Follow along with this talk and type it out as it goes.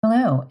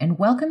Hello, and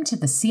welcome to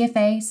the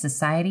CFA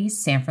Society's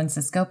San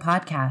Francisco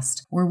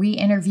podcast, where we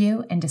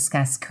interview and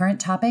discuss current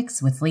topics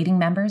with leading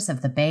members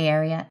of the Bay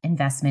Area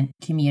investment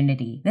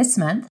community. This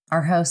month,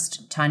 our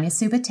host, Tanya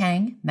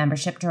Subatang,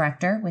 Membership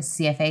Director with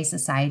CFA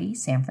Society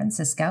San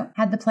Francisco,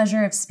 had the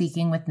pleasure of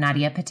speaking with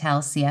Nadia Patel,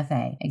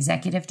 CFA,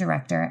 Executive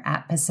Director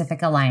at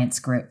Pacific Alliance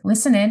Group.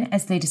 Listen in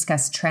as they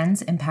discuss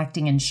trends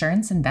impacting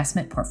insurance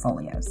investment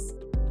portfolios.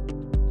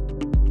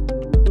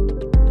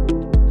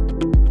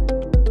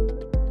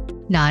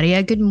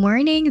 Nadia, good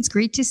morning. It's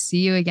great to see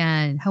you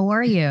again. How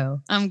are you?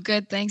 I'm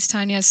good. Thanks,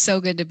 Tanya. So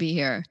good to be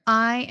here.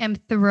 I am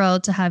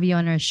thrilled to have you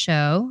on our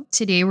show.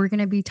 Today, we're going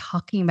to be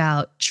talking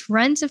about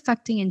trends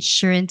affecting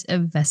insurance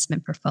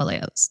investment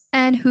portfolios.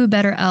 And who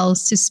better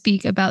else to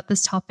speak about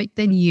this topic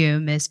than you,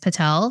 Ms.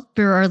 Patel?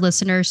 For our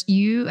listeners,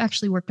 you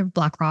actually worked with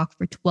BlackRock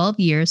for 12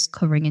 years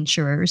covering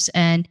insurers.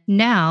 And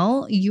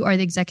now you are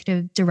the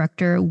Executive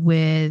Director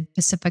with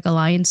Pacific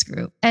Alliance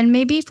Group. And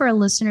maybe for our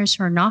listeners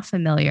who are not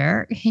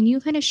familiar, can you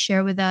kind of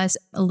share with us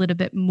a little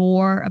bit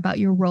more about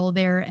your role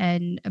there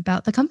and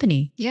about the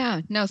company? Yeah,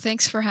 no,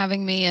 thanks for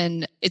having me.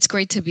 And it's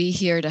great to be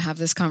here to have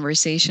this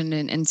conversation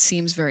and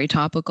seems very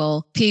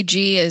topical. PAG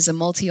is a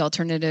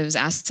multi-alternatives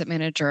asset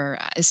manager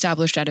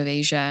established out of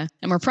Asia.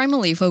 And we're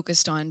primarily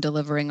focused on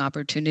delivering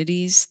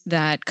opportunities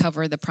that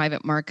cover the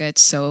private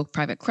markets. So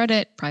private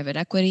credit, private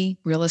equity,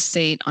 real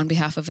estate on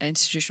behalf of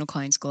institutional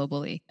clients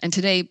globally. And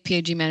today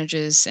PAG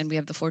manages, and we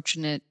have the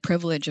fortunate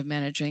privilege of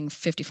managing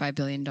 $55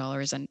 billion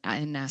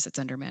in assets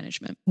under management.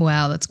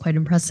 Wow, that's quite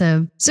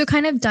impressive. So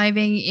kind of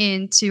diving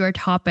into our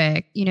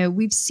topic,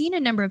 we've seen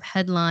a number of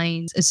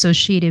headlines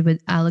associated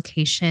with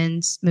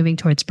allocations moving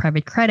towards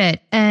private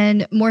credit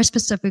and more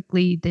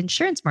specifically the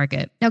insurance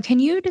market. Now, can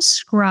you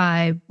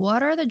describe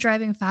what are the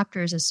driving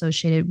factors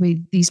associated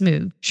with these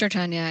moves? Sure,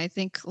 Tanya. I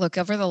think, look,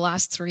 over the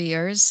last 3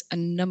 years, a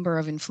number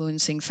of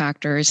influencing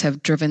factors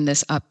have driven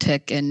this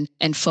uptick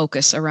and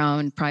focus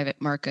around private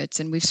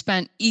markets. And we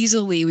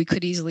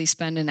could easily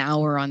spend an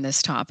hour on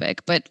this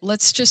topic, but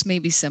let's just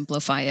maybe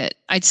simplify it.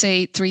 I'd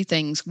say three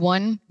things.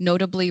 One,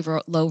 notably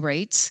low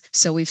rates.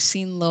 So we've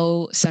seen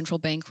low central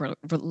bank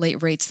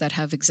rates that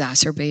have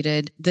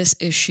exacerbated this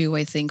issue,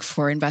 I think,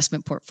 for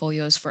investment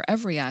portfolios for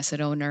every asset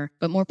owner,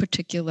 but more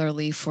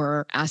particularly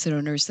for asset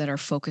owners that are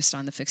focused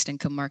on the fixed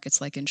income markets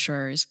like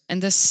insurers.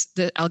 And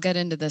I'll get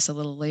into this a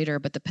little later,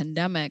 but the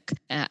pandemic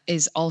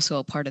is also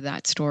a part of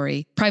that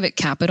story. Private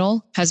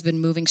capital has been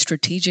moving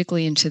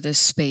strategically into this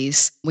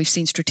space. We've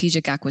seen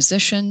strategic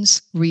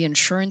acquisitions,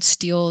 reinsurance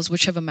deals,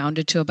 which have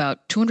amounted to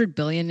about $200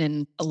 billion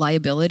in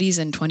liabilities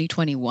in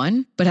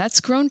 2021, but that's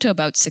grown to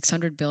about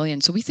 $600 billion.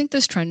 So we think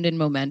this trend in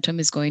momentum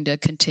is going to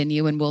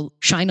continue and will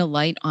shine a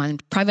light on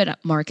private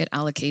market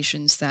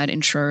allocations that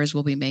insurers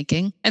will be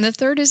making. And the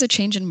third is a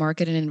change in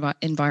market and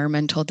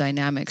environmental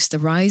dynamics. The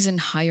rise in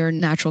higher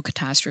natural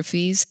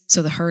catastrophes,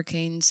 so the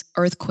hurricanes,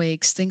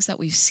 earthquakes, things that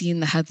we've seen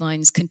the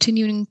headlines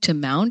continuing to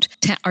mount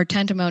are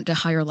tantamount to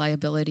higher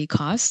liability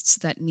costs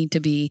that need to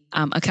be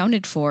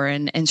accounted for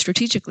and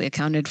strategically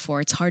accounted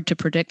for. It's hard to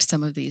predict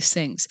some of these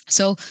things.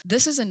 So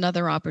this is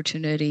another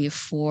opportunity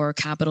for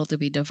capital to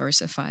be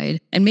diversified.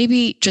 And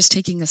maybe just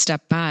taking a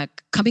step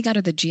back, coming out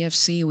of the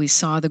GFC, we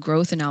saw the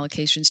growth in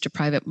allocations to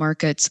private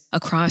markets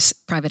across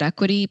private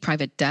equity,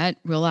 private debt,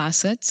 real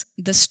assets.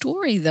 The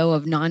story, though,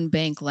 of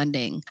non-bank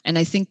lending, and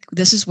I think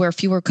this is where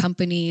fewer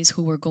companies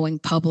who were going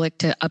public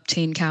to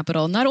obtain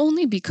capital, not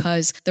only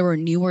because there were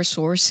newer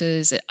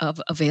sources of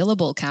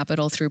available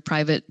capital through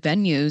private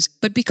venues,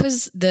 but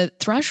because the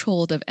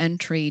threshold of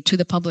entry to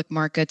the public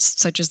markets,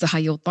 such as the high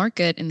yield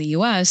market in the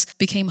US,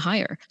 became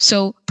higher.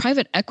 So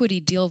private equity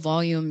deal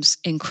volumes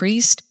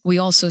increased. We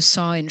also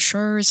saw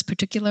insurers,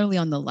 particularly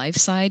on the life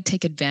side,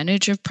 take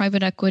advantage of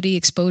private equity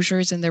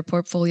exposures in their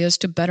portfolios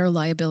to better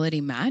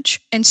liability match.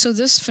 And so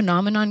this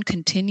phenomenon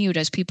continued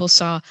as people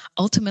saw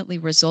ultimately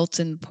results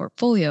in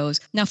portfolios.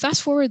 Now,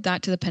 fast forward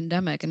that to the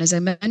pandemic. And as I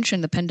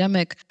mentioned, the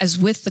pandemic, as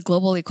with the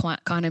global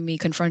economy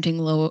confronting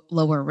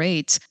lower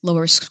rates,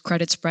 lower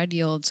credit spread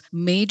yields,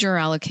 major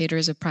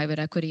allocators of private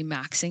equity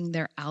maxing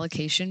their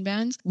allocation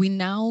bands, we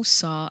now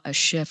saw a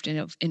shift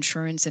in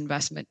insurance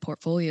investment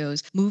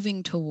portfolios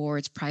moving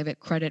towards private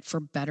credit for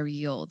better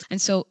yield.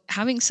 And so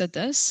having said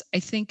this, I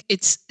think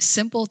it's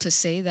simple to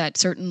say that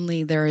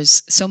certainly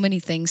there's so many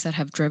things that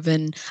have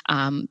driven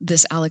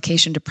this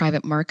allocation to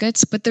private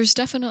markets, but there's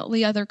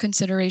definitely other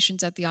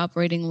considerations at the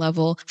operating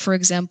level. For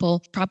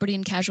example, property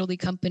and casualty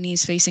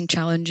companies facing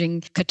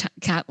challenging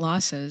cat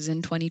losses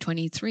in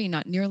 2023,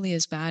 not nearly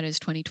as bad as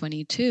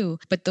 2022,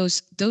 but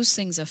those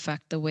things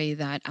affect the way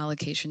that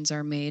allocations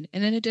are made.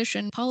 And in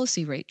addition,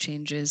 policy rate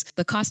changes,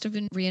 the cost of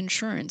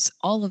reinsurance,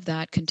 all of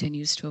that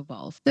continues to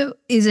evolve. So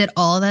is it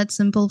all that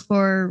simple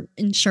for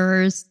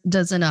insurers?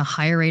 Doesn't a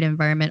higher rate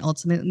environment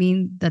ultimately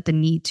mean that the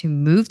need to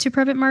move to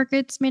private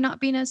markets may not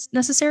be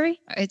necessary?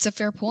 It's a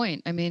fair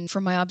point. I mean,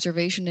 from my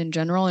observation in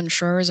general,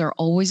 insurers are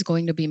always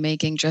going to be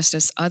making, just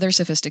as other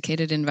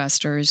sophisticated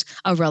investors,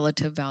 a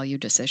relative value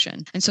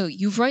decision. And so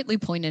you've rightly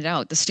pointed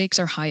out, the stakes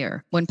are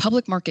higher. When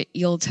public market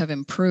yields have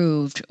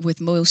improved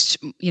with most,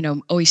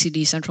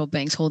 OECD central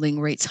banks holding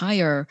rates higher,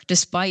 higher,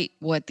 despite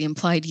what the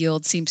implied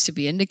yield seems to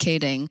be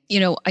indicating.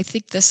 I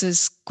think this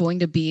is going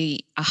to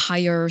be a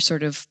higher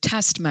sort of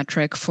test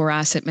metric for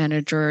asset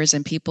managers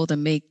and people to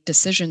make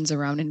decisions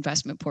around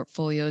investment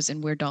portfolios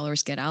and where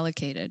dollars get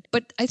allocated.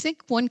 But I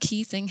think one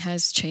key thing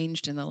has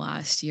changed in the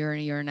last year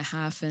and a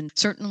half. And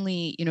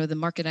certainly, the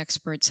market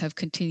experts have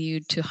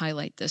continued to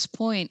highlight this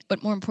point.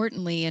 But more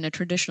importantly, in a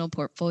traditional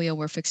portfolio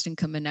where fixed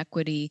income and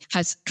equity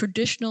has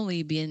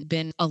traditionally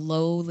been a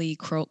lowly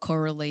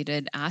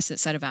correlated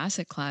set of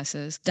asset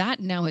classes, that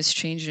now has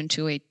changed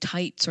into a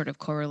tight sort of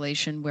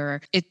correlation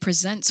where it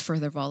presents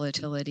further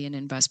volatility in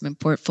investment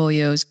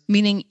portfolios,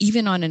 meaning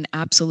even on an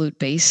absolute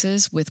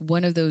basis, with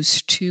one of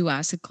those two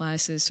asset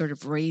classes sort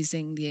of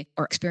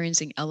or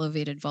experiencing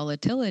elevated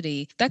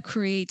volatility, that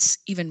creates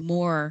even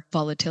more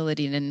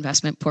volatility in an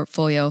investment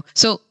portfolio.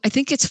 So I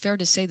think it's fair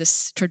to say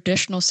this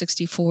traditional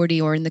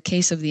 60-40, or in the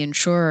case of the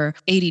insurer,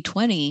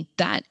 80-20,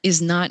 that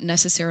is not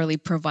necessarily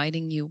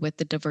providing you with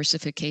the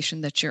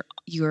diversification that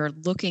you're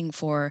looking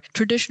for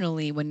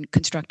traditionally when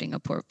constructing a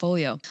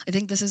portfolio. I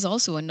think this is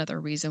also another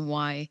reason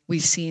why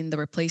we've seen the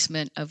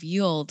replacement of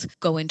yield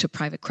go into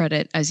private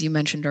credit, as you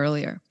mentioned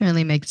earlier.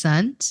 Certainly makes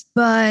sense.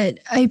 But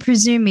I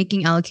presume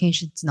making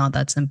allocations not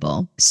that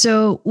simple.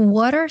 So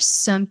what are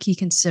some key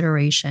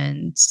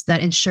considerations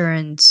that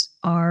insurance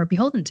are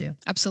beholden to?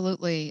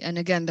 Absolutely. And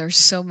again, there's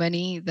so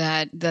many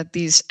that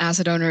these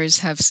asset owners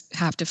have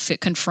to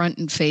confront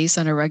and face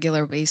on a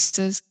regular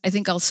basis. I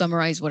think I'll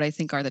summarize what I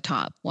think are the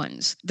top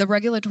ones. The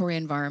regulatory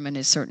environment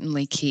is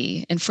certainly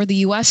key. And for the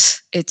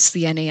US, it's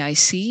the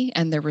NAIC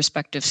and their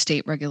respective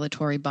state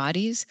regulatory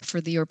bodies.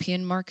 For the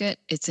European market,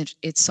 it's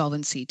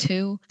Solvency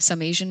II.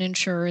 Some Asian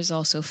insurers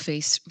also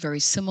face very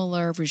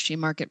similar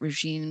market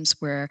regimes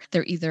where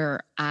they're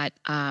either at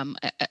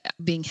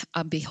being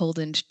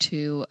beholden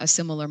to a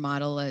similar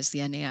model as the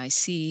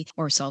NAIC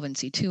or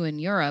Solvency II in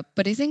Europe.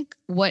 But I think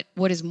what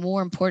is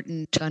more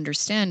important to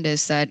understand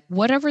is that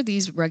whatever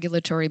these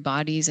regulatory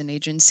bodies and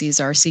agencies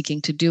are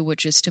seeking to do,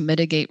 which is to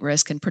mitigate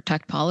risk and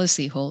protect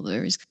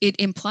policyholders, it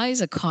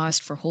implies a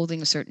cost for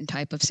holding a certain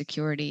type of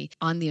security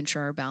on the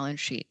insurer balance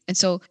sheet. And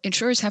so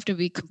insurers have to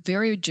be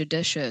very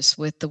judicious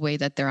with the way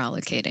that they're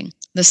allocating.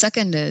 The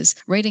second is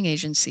rating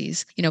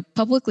agencies,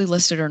 publicly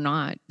listed or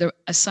not, the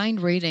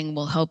assigned rating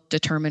will help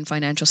determine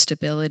financial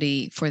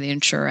stability for the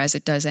insurer as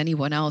it does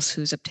anyone else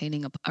who's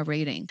obtaining a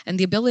rating. And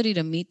the ability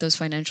to meet those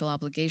financial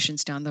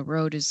obligations down the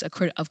road is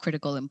of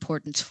critical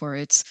importance for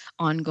its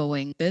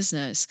ongoing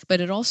business, but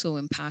it also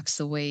impacts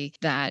the way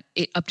that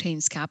it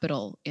obtains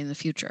capital in the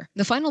future.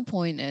 The final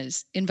point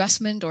is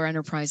investment or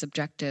enterprise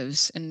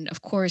objectives. And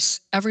of course,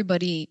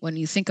 everybody, when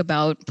you think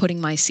about putting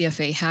my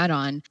CFA hat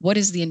on, what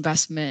is the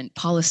investment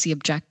policy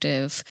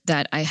objective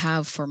that I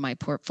have for my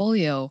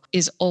portfolio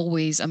is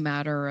always a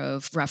matter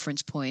of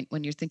reference point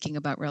when you're thinking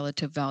about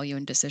relative value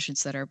and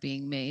decisions that are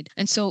being made.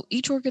 And so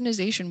each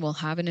organization will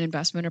have an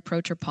investment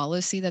approach or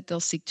policy that they'll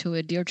seek to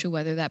adhere to,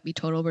 whether that be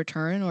total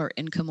return or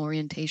income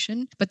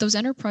orientation. But those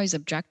enterprise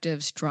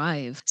objectives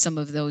drive some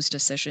of those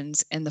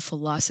decisions and the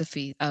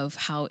philosophy of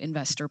how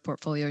investor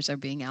portfolios are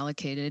being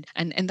allocated.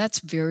 And that's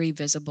very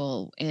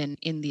visible in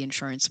the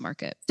insurance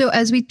market. So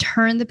as we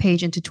turn the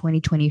page into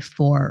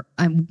 2024,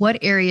 what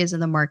areas in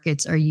the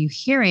markets are you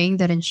hearing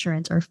that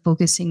insurance are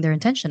focusing their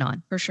attention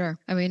on? For sure.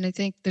 I mean, I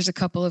think there's a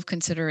couple of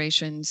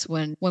considerations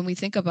when we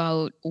think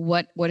about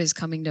what is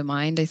coming to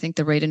mind. I think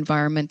the rate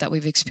environment that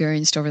we've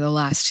experienced over the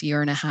last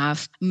year and a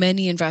half,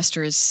 many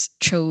investors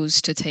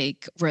chose to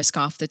take risk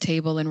off the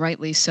table, and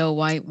rightly so.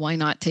 Why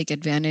not take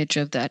advantage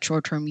of that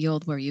short-term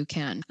yield where you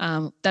can?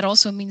 That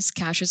also means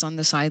cash is on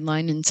the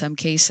sideline in some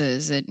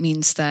cases. It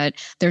means that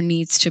there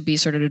needs to be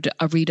sort of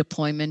a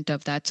redeployment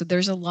of that. So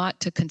there's a lot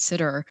to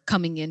consider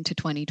coming into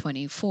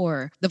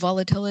 2024. The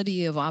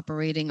volatility of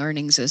operating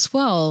earnings as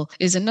well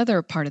is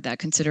another part of that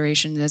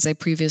consideration. As I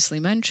previously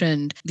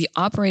mentioned, the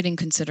operating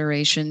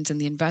considerations and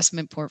the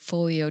investment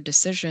portfolio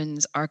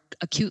decisions are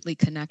acutely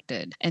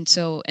connected. And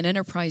so an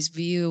enterprise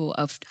view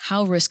of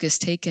how risk is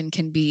taken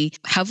can be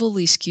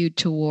heavily skewed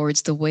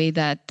towards the way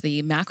that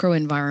the macro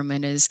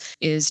environment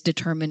is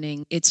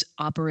determining its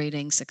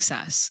operating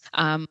success.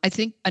 I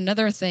think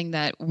another thing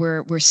that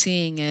we're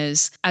seeing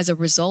is, as a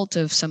result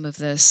of some of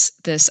this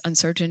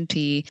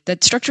uncertainty,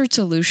 that structured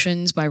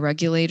solutions by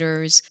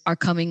regulators are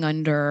coming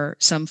under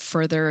some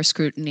further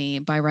scrutiny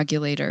by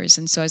regulators.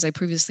 And so, as I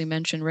previously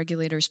mentioned,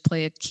 regulators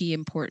play a key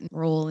important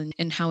role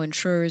in how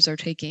insurers are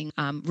taking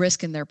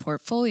risk in their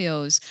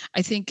portfolios.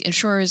 I think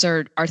insurers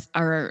are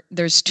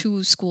there's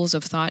two schools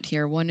of thought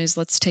here. One is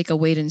let's take a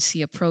wait and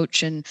see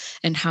approach and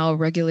how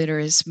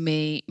regulators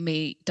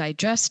may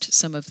digest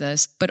some of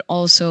this, but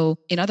also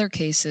in other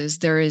cases,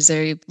 there is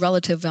a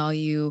relative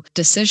value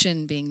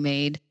decision being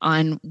made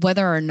on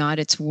whether or not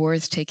it's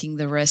worth taking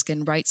the risk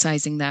and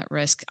right-sizing that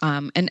risk.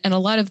 And a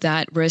lot of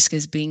that risk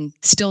is being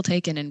still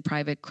taken in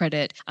private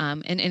credit,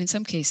 and in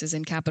some cases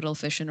in capital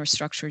efficient or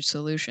structured structured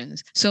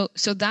solutions.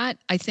 So that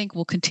I think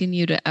will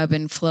continue to ebb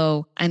and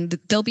flow, and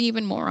there'll be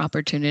even more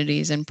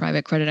opportunities in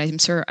private credit.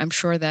 I'm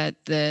sure that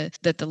the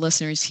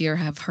listeners here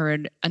have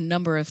heard a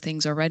number of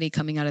things already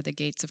coming out of the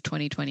gates of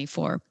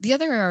 2024. The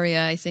other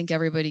area I think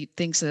everybody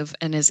thinks of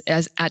and is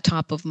as at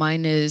top of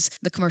mind is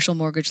the commercial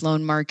mortgage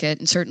loan market,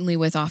 and certainly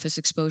with office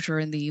exposure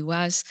in the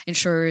U.S.,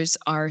 insurers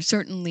are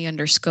certainly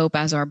under scope,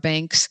 as are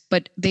banks,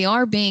 but they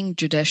are being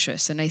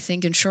judicious. And I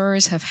think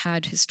insurers have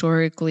had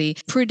historically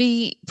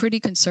pretty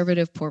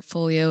conservative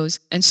portfolios,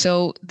 and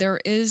so there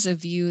is a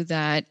view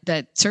that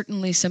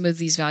certainly some of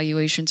these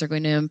valuations are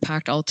going to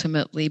impact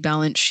ultimately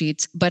balance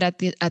sheets. But at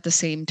the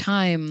same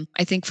time,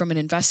 I think from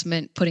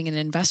putting an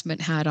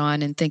investment hat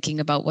on and thinking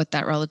about what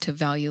that relative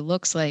value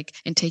looks like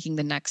and taking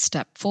the next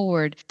step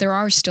forward, there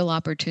are still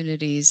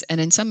opportunities. And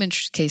in some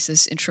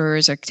cases,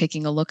 insurers are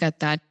taking a look at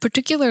that,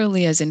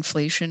 particularly as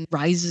inflation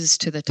rises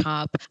to the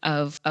top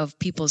of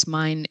people's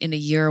mind in a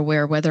year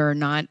where whether or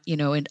not,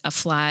 a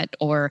flat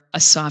or a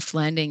soft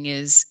landing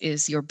is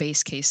your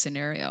base case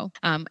scenario.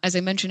 As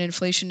I mentioned,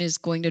 inflation is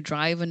going to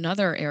drive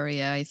another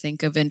area, I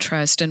think, of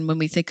interest. And when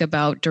we think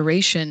about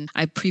duration,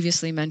 I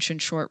previously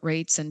mentioned short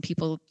rates and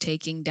people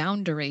taking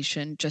down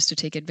duration just to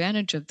take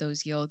advantage of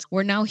those yields.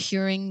 We're now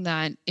hearing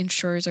that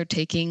insurers are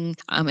taking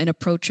an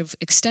approach of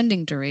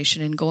extending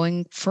duration and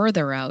going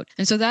further out.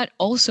 And so that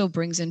also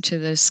brings into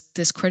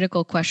this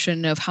critical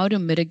question of how to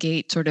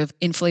mitigate sort of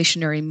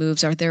inflationary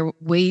moves. Are there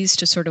ways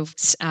to sort of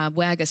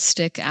wag a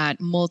stick at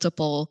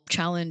multiple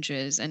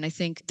challenges? And I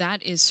think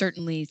that is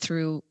certainly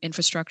through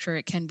infrastructure.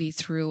 It can be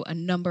through a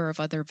number of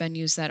other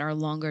venues that are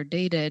longer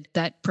dated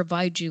that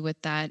provide you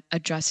with that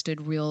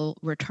adjusted real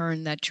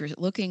return that you're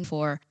looking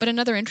for. But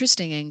another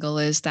interesting angle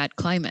is that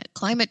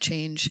climate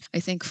change, I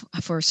think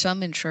for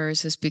some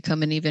insurers has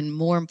become an even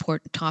more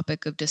important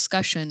topic of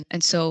discussion.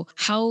 And so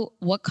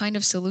what kind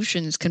of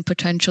solutions can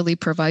potentially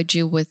provide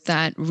you with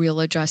that real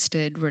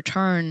adjusted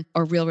return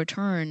or real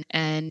return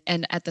and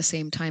at the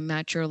same time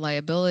match your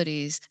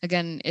liabilities?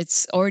 Again,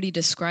 it's already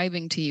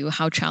describing to you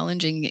how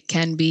challenging it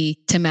can be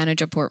to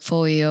manage a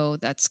portfolio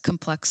that's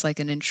complex like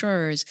an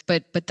insurer's,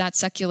 but that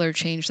secular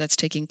change that's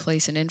taking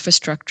place in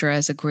infrastructure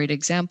as a great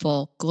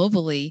example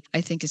globally,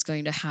 I think is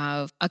going to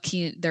have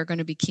they're going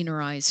to be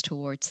keener eyes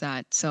towards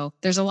that. So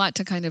there's a lot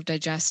to kind of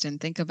digest and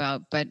think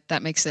about, but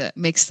that makes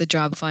the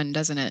job fun,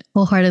 doesn't it?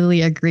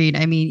 Wholeheartedly agreed.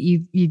 I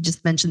mean, you've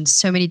just mentioned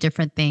so many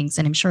different things,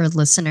 and I'm sure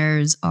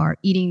listeners are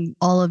eating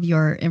all of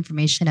your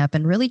information up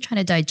and really trying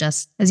to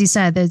digest. As you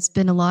said, there's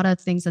been a lot of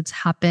things that's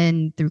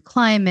happened through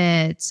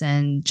climates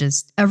and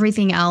just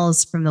everything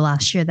else from the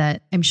last year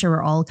that I'm sure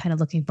we're all kind of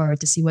looking forward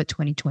to see what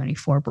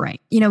 2024 brings.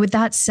 With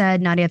that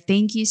said, Nadia,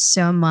 thank you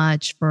so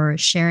much for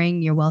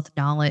sharing your wealth of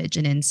knowledge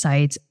and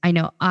insights. I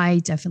know I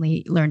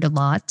definitely learned a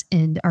lot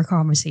in our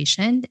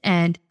conversation,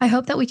 and I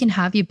hope that we can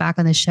have you back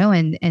on the show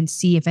and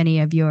see if any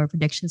of your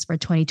predictions for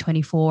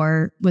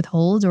 2024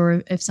 withhold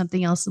or if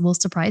something else will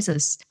surprise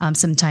us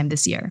sometime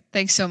this year.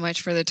 Thanks so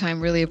much for the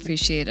time. Really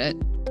appreciate it.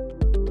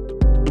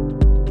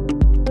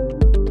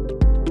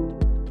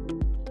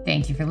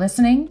 Thank you for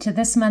listening to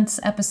this month's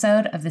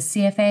episode of the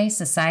CFA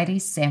Society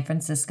San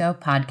Francisco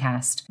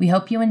podcast. We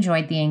hope you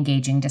enjoyed the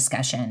engaging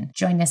discussion.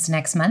 Join us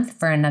next month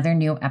for another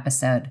new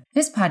episode.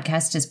 This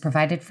podcast is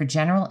provided for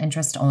general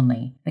interest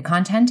only. The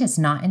content is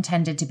not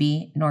intended to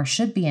be, nor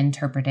should be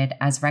interpreted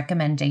as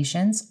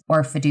recommendations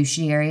or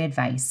fiduciary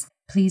advice.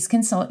 Please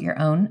consult your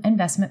own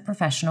investment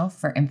professional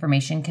for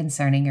information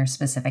concerning your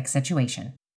specific situation.